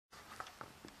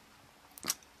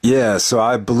Yeah, so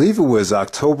I believe it was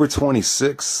October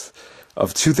 26th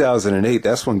of 2008.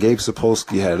 That's when Gabe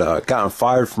Sapolsky had gotten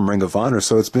fired from Ring of Honor.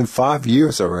 So it's been 5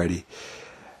 years already.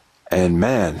 And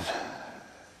man,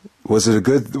 it was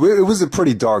a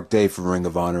pretty dark day for Ring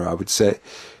of Honor, I would say.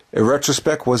 In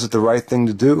retrospect, was it the right thing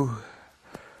to do?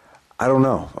 I don't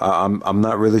know. I'm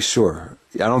not really sure.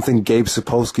 I don't think Gabe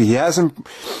Sapolsky, he hasn't,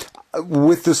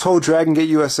 with this whole Dragon Gate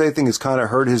USA thing, it's kind of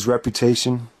hurt his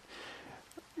reputation.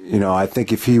 You know, I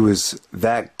think if he was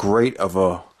that great of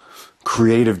a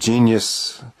creative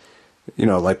genius, you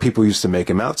know, like people used to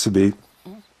make him out to be,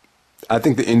 I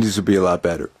think the indies would be a lot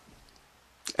better.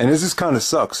 And it just kind of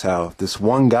sucks how this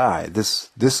one guy, this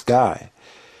guy,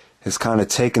 has kind of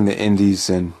taken the indies,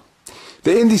 and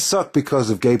the indies suck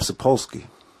because of Gabe Sapolsky.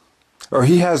 Or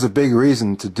he has a big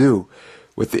reason to do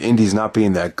with the indies not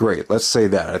being that great. Let's say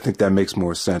that. I think that makes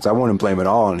more sense. I wouldn't blame it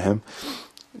all on him.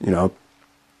 You know,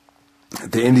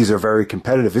 the indies are very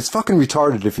competitive. It's fucking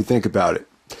retarded if you think about it.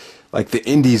 Like the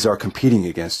indies are competing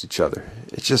against each other.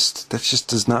 That just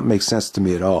does not make sense to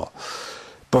me at all.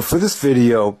 But for this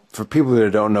video, for people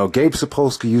that don't know, Gabe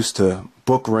Sapolsky used to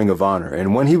book Ring of Honor.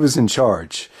 And when he was in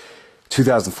charge,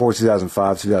 2004,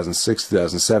 2005, 2006,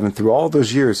 2007, through all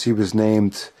those years, he was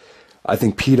named, I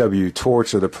think, PW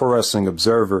Torch or the Pro Wrestling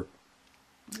Observer,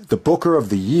 the Booker of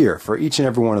the Year for each and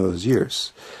every one of those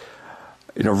years.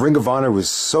 You know, Ring of Honor was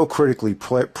so critically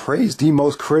praised, the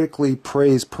most critically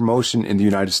praised promotion in the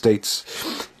United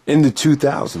States in the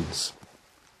 2000s.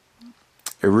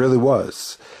 It really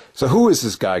was. So who is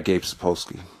this guy, Gabe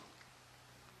Sapolsky?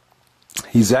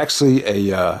 He's actually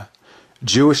a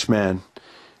Jewish man.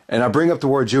 And I bring up the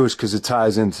word Jewish because it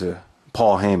ties into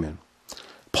Paul Heyman.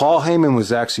 Paul Heyman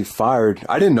was actually fired.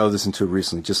 I didn't know this until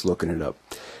recently, just looking it up.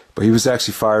 But he was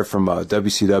actually fired from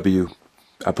WCW,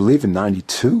 I believe in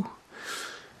 '92.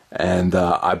 And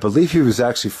I believe he was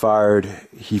actually fired.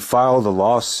 He filed a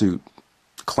lawsuit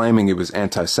claiming it was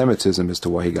anti-Semitism as to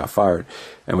why he got fired,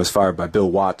 and was fired by Bill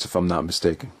Watts, if I'm not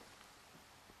mistaken.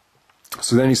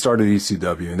 So then he started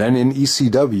ECW. And then in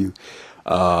ECW,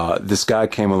 this guy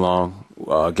came along,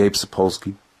 Gabe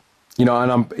Sapolsky. You know,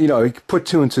 and he put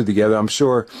two and two together. I'm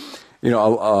sure,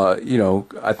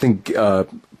 I think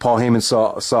Paul Heyman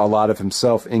saw a lot of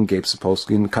himself in Gabe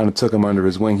Sapolsky and kind of took him under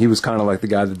his wing. He was kind of like the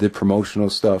guy that did promotional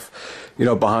stuff, you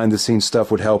know, behind the scenes stuff,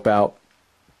 would help out,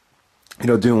 you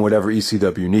know, doing whatever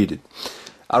ECW needed.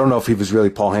 I don't know if he was really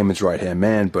Paul Heyman's right-hand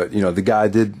man, but, you know, the guy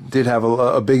did have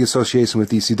a big association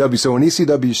with ECW. So when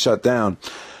ECW shut down,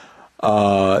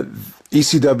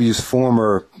 ECW's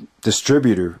former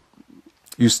distributor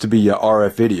used to be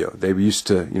RF Video. They used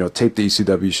to, you know, tape the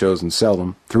ECW shows and sell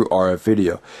them through RF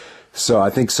Video. So I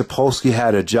think Sapolsky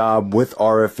had a job with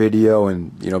RF Video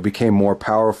and, you know, became more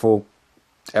powerful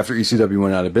after ECW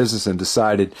went out of business and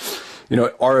decided, you know,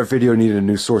 RF Video needed a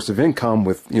new source of income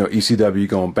with, you know, ECW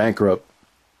going bankrupt.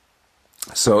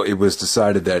 So it was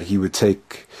decided that he would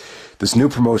take this new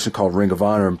promotion called Ring of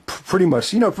Honor and pretty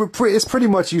much, you know, it's pretty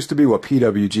much used to be what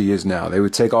PWG is now. They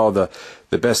would take all the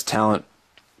best talent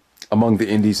among the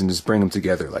indies and just bring them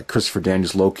together. Like Christopher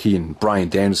Daniels, Low Ki, and Bryan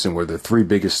Danielson were the three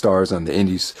biggest stars on the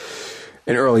indies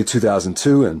in early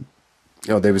 2002. And,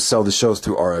 you know, they would sell the shows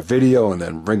through RF Video, and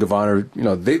then Ring of Honor, you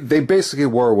know, they basically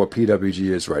were what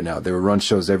PWG is right now. They would run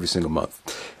shows every single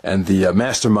month. And the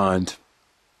mastermind,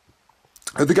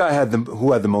 the guy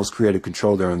who had the most creative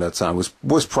control during that time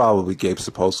was probably Gabe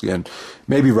Sapolsky and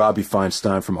maybe Robbie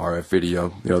Feinstein from RF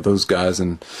Video, you know, those guys.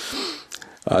 And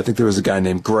I think there was a guy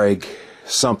named Greg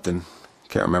something,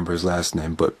 can't remember his last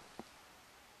name, but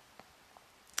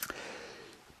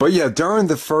yeah, during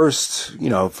the first, you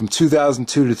know, from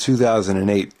 2002 to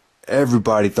 2008,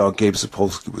 everybody thought Gabe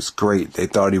Sapolsky was great. They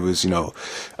thought he was, you know,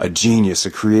 a genius,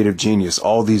 a creative genius.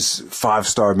 All these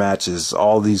 5-star matches,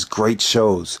 all these great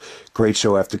shows, great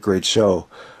show after great show.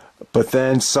 But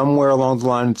then somewhere along the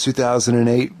line in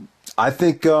 2008, I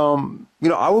think, you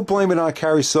know, I would blame it on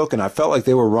Carrie Silken. I felt like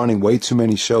they were running way too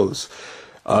many shows.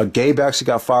 Gabe actually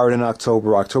got fired in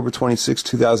October 26,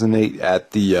 2008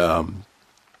 at the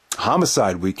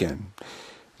Homicide weekend.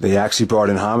 They actually brought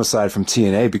in Homicide from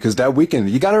TNA because that weekend,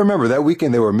 you got to remember, that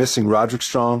weekend they were missing Roderick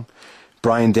Strong,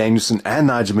 Bryan Danielson, and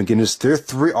Nigel McGuinness. They're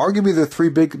arguably the three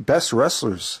best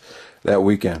wrestlers that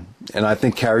weekend. And I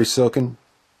think Carrie Silken,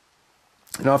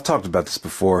 you know, I've talked about this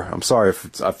before. I'm sorry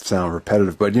if I sound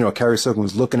repetitive, but, you know, Carrie Silken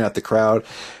was looking at the crowd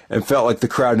and felt like the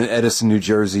crowd in Edison, New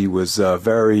Jersey was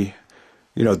very,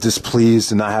 you know,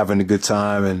 displeased and not having a good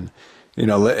time, and, you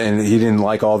know, and he didn't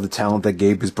like all the talent that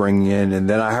Gabe was bringing in. And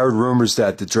then I heard rumors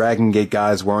that the Dragon Gate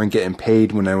guys weren't getting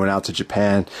paid when they went out to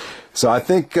Japan. So I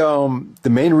think the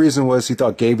main reason was he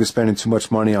thought Gabe was spending too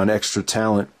much money on extra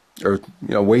talent or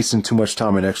wasting too much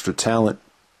time on extra talent.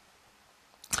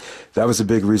 That was a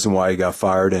big reason why he got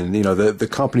fired. And the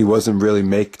company wasn't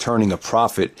really turning a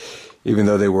profit, even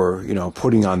though they were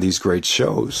putting on these great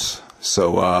shows.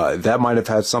 So that might have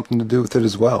had something to do with it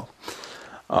as well.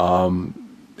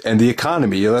 And the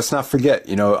economy, let's not forget,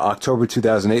 October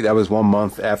 2008, that was 1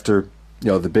 month after,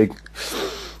 the big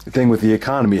thing with the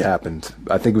economy happened.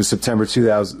 I think it was September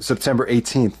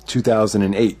 18th,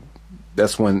 2008.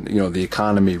 That's when, the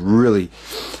economy really,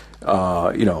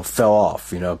 fell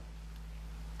off,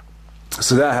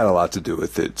 So that had a lot to do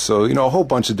with it. So, a whole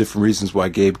bunch of different reasons why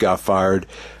Gabe got fired.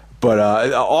 But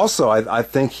also, I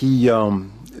think he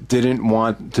didn't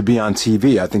want to be on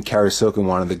TV. I think Cary Silkin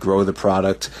wanted to grow the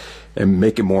product and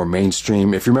make it more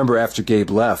mainstream. If you remember, after Gabe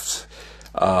left,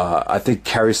 I think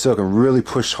Cary Silkin really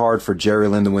pushed hard for Jerry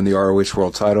Lynn to win the ROH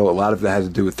World Title. A lot of that had to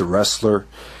do with The Wrestler,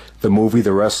 the movie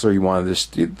The Wrestler. He wanted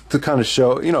to kind of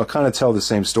show, kind of tell the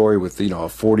same story with, a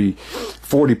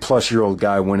 40-plus-year-old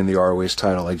guy winning the ROH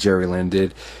title like Jerry Lynn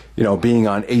did. Being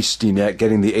on HDNet,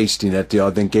 getting the HDNet deal.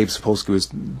 I think Gabe Sapolsky was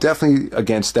definitely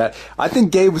against that. I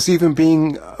think Gabe was even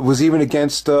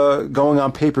against going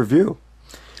on pay-per-view,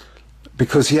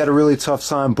 because he had a really tough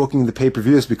time booking the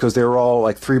pay-per-views because they were all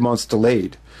like 3 months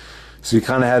delayed. So he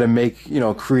kind of had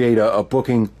to create a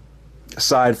booking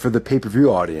side for the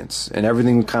pay-per-view audience, and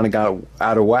everything kind of got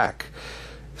out of whack.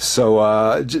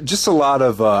 So just a lot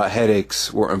of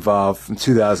headaches were involved in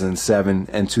 2007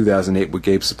 and 2008 with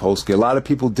Gabe Sapolsky. A lot of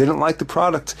people didn't like the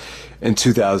product in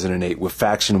 2008 with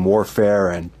faction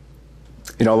warfare, and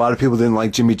a lot of people didn't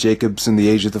like Jimmy Jacobs and the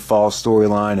Age of the Fall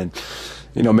storyline, and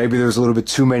maybe there was a little bit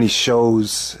too many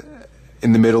shows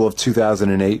in the middle of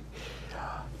 2008.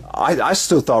 I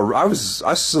still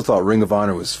thought Ring of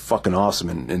Honor was fucking awesome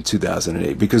in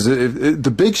 2008, because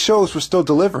the big shows were still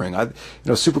delivering.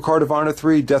 Supercard of Honor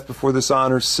 3, Death Before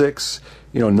Dishonor 6,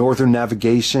 Northern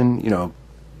Navigation.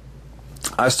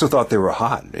 I still thought they were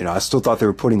hot. I still thought they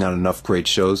were putting on enough great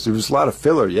shows. There was a lot of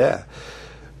filler, yeah.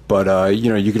 But,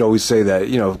 you could always say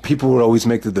that, people would always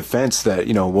make the defense that,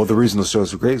 well, the reason those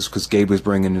shows were great is because Gabe was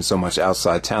bringing in so much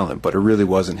outside talent, but it really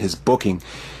wasn't his booking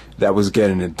that was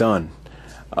getting it done.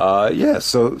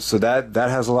 So that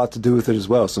has a lot to do with it as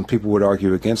well. Some people would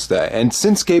argue against that. And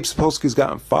since Gabe Sapolsky's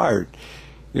gotten fired,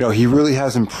 he really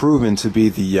hasn't proven to be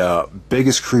the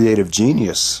biggest creative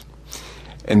genius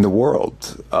in the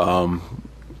world.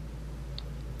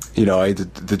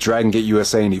 The Dragon Gate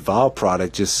USA and Evolve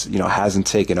product just, hasn't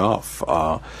taken off.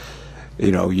 But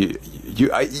you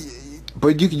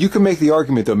can make the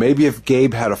argument, though, maybe if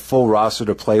Gabe had a full roster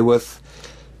to play with,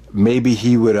 maybe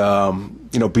he would,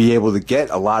 be able to get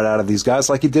a lot out of these guys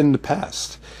like he did in the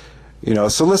past.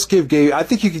 So let's give Gabe, I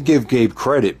think you could give Gabe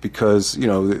credit, because,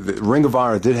 the Ring of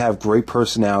Honor did have great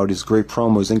personalities, great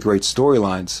promos, and great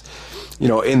storylines,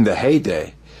 in the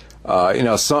heyday.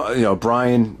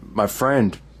 Brian, my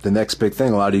friend, the next big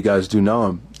thing, a lot of you guys do know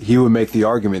him, he would make the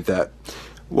argument that,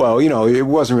 well, it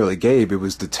wasn't really Gabe, it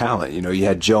was the talent. You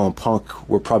had Joe and Punk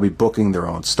were probably booking their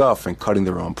own stuff and cutting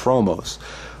their own promos.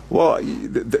 Well,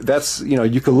 that's,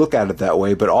 you can look at it that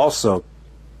way, but also,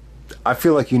 I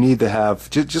feel like you need to have,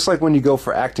 just like when you go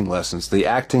for acting lessons, the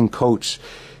acting coach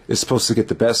is supposed to get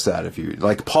the best out of you.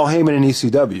 Like Paul Heyman in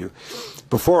ECW.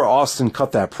 Before Austin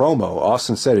cut that promo,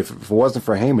 Austin said if it wasn't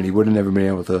for Heyman, he would have never been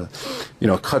able to,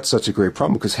 cut such a great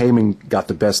promo, because Heyman got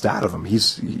the best out of him. He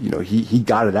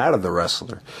got it out of the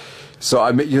wrestler.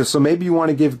 So so maybe you want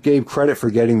to give Gabe credit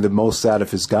for getting the most out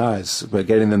of his guys, but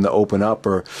getting them to open up,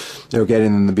 or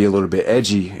getting them to be a little bit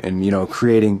edgy, and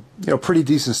creating pretty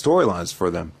decent storylines for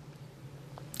them.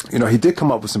 He did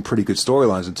come up with some pretty good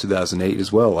storylines in 2008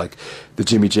 as well, like the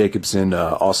Jimmy Jacobs and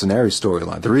Austin Aries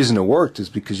storyline. The reason it worked is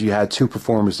because you had two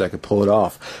performers that could pull it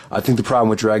off. I think the problem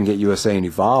with Dragon Gate USA and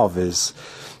Evolve is,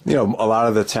 a lot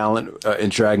of the talent in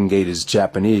Dragon Gate is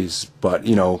Japanese, but,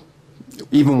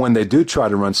 even when they do try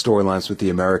to run storylines with the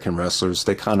American wrestlers,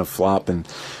 they kind of flop, and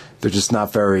they're just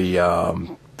not very,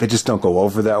 they just don't go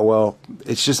over that well.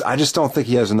 I just don't think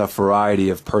he has enough variety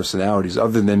of personalities,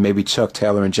 other than maybe Chuck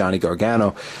Taylor and Johnny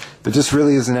Gargano. There just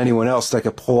really isn't anyone else that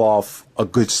could pull off a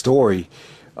good story,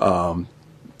 by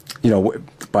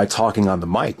talking on the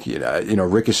mic.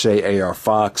 Ricochet, AR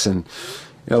Fox, and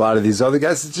a lot of these other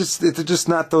guys, they're just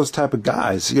not those type of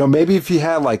guys. Maybe if you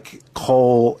had like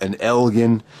Cole and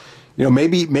Elgin,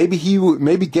 maybe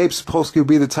Gabe Sapolsky would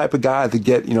be the type of guy to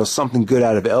get, something good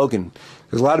out of Elgin.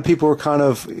 Because a lot of people are kind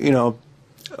of, a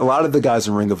lot of the guys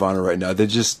in Ring of Honor right now, they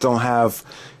just don't have,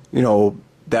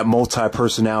 that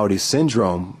multi-personality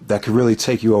syndrome that could really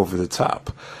take you over the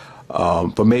top.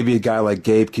 But maybe a guy like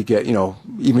Gabe could get,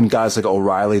 even guys like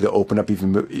O'Reilly to open up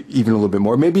even a little bit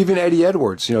more. Maybe even Eddie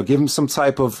Edwards, give him some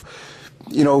type of,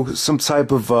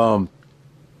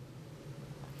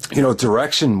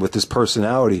 direction with his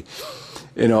personality.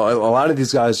 A lot of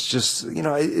these guys just,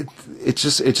 it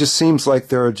just seems like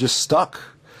they're just stuck.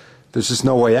 There's just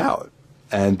no way out.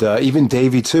 And even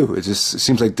Davey too. It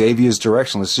seems like Davey is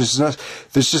directionless.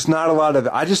 There's just not a lot of.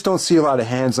 I just don't see a lot of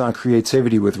hands-on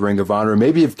creativity with Ring of Honor.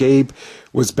 Maybe if Gabe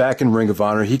was back in Ring of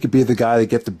Honor, he could be the guy to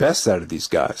get the best out of these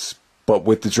guys. But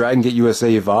with the Dragon Gate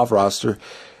USA Evolve roster,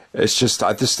 I just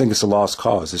think it's a lost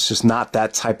cause. It's just not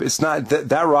that type. It's not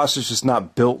that roster's just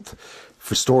not built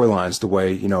for storylines the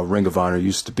way Ring of Honor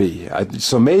used to be.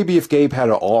 So maybe if Gabe had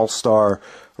an all-star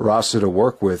roster to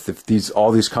work with, if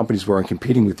all these companies weren't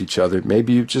competing with each other,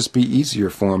 maybe it'd just be easier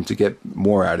for him to get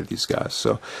more out of these guys.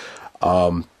 So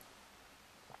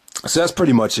that's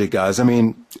pretty much it, guys. I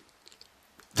mean,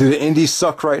 do the indies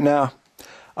suck right now?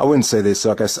 I wouldn't say they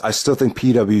suck. I still think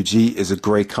PWG is a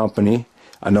great company.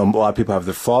 I know a lot of people have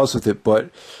their flaws with it, but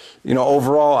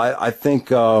overall, I think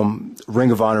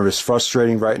Ring of Honor is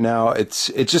frustrating right now. It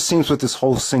just seems with this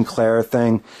whole Sinclair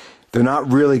thing, they're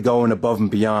not really going above and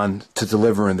beyond to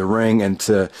deliver in the ring, and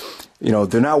they're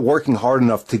not working hard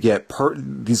enough to get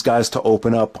these guys to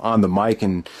open up on the mic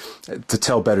and to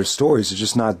tell better stories. They're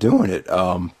just not doing it.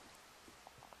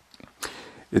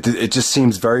 It just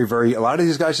seems very, very. A lot of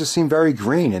these guys just seem very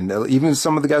green, and even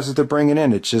some of the guys that they're bringing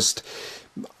in,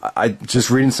 I just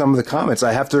reading some of the comments,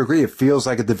 I have to agree. It feels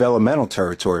like a developmental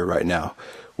territory right now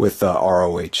with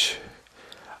ROH.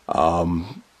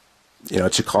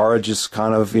 Chikara just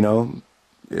kind of, a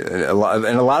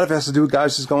lot of it has to do with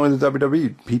guys just going to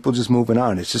WWE. People just moving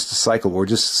on. It's just a cycle. We're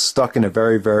just stuck in a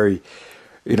very, very,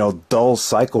 dull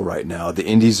cycle right now. The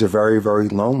indies are very, very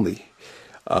lonely.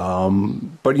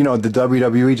 But the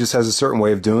WWE just has a certain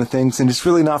way of doing things, and it's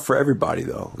really not for everybody,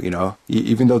 though.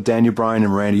 Even though Daniel Bryan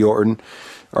and Randy Orton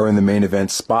are in the main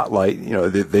event spotlight,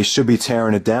 they should be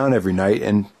tearing it down every night,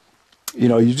 and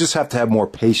you just have to have more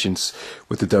patience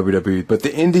with the WWE. But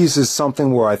the indies is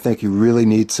something where I think you really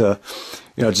need to,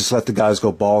 just let the guys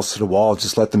go balls to the wall,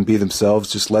 just let them be themselves,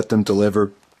 just let them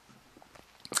deliver,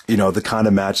 the kind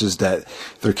of matches that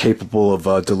they're capable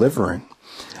of delivering.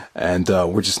 And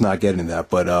we're just not getting that.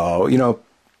 But,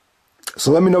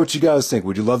 so let me know what you guys think.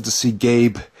 Would you love to see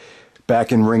Gabe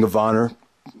back in Ring of Honor?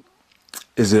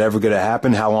 Is it ever going to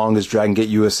happen? How long is Dragon Gate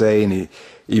USA and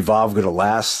Evolve going to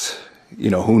last?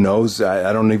 Who knows?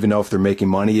 I don't even know if they're making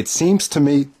money. It seems to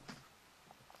me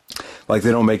like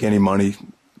they don't make any money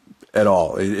at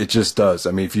all. It just does.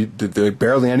 I mean,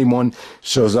 barely anyone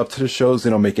shows up to the shows. They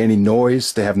don't make any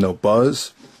noise. They have no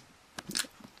buzz.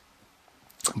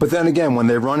 But then again, when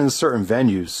they run in certain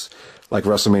venues, like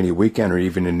WrestleMania weekend or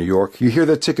even in New York, you hear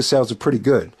that ticket sales are pretty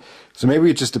good. So maybe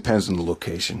it just depends on the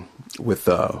location with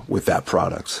that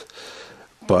product.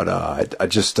 But I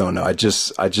just don't know. I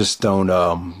just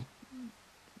don't.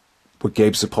 With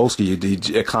Gabe Sapolsky,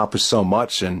 he accomplished so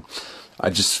much, and I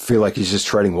just feel like he's just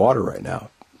treading water right now.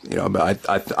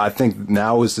 I think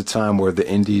now is the time where the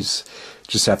indies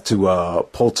just have to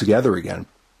pull together again.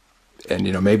 And,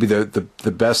 maybe the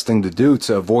best thing to do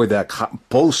to avoid that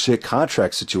bullshit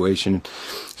contract situation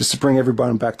is to bring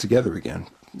everybody back together again,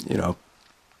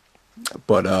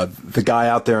 But the guy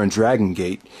out there in Dragon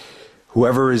Gate,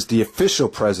 whoever is the official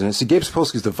president, see, Gabe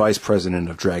Sapolsky is the vice president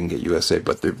of Dragon Gate USA,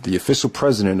 but the official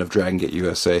president of Dragon Gate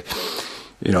USA,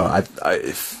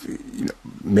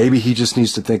 maybe he just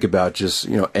needs to think about just,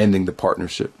 ending the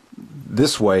partnership.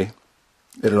 This way,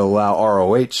 it'll allow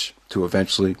ROH to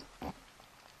eventually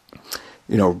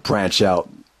branch out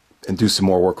and do some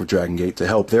more work with Dragon Gate to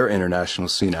help their international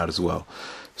scene out as well.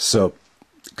 So,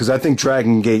 because I think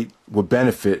Dragon Gate would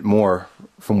benefit more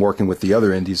from working with the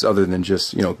other indies other than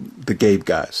just, the Gabe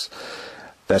guys.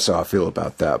 That's how I feel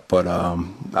about that. But I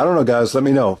don't know, guys. Let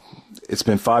me know. It's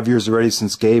been 5 years already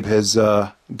since Gabe has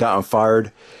gotten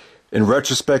fired. In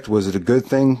retrospect, was it a good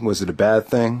thing? Was it a bad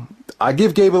thing? I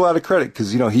give Gabe a lot of credit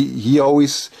because, he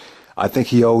always... I think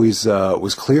he always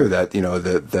was clear that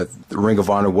that Ring of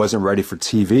Honor wasn't ready for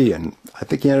TV, and I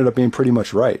think he ended up being pretty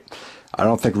much right. I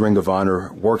don't think Ring of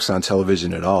Honor works on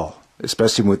television at all,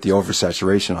 especially with the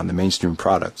oversaturation on the mainstream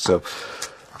product. So,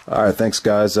 all right, thanks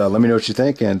guys. Let me know what you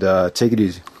think, and take it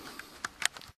easy.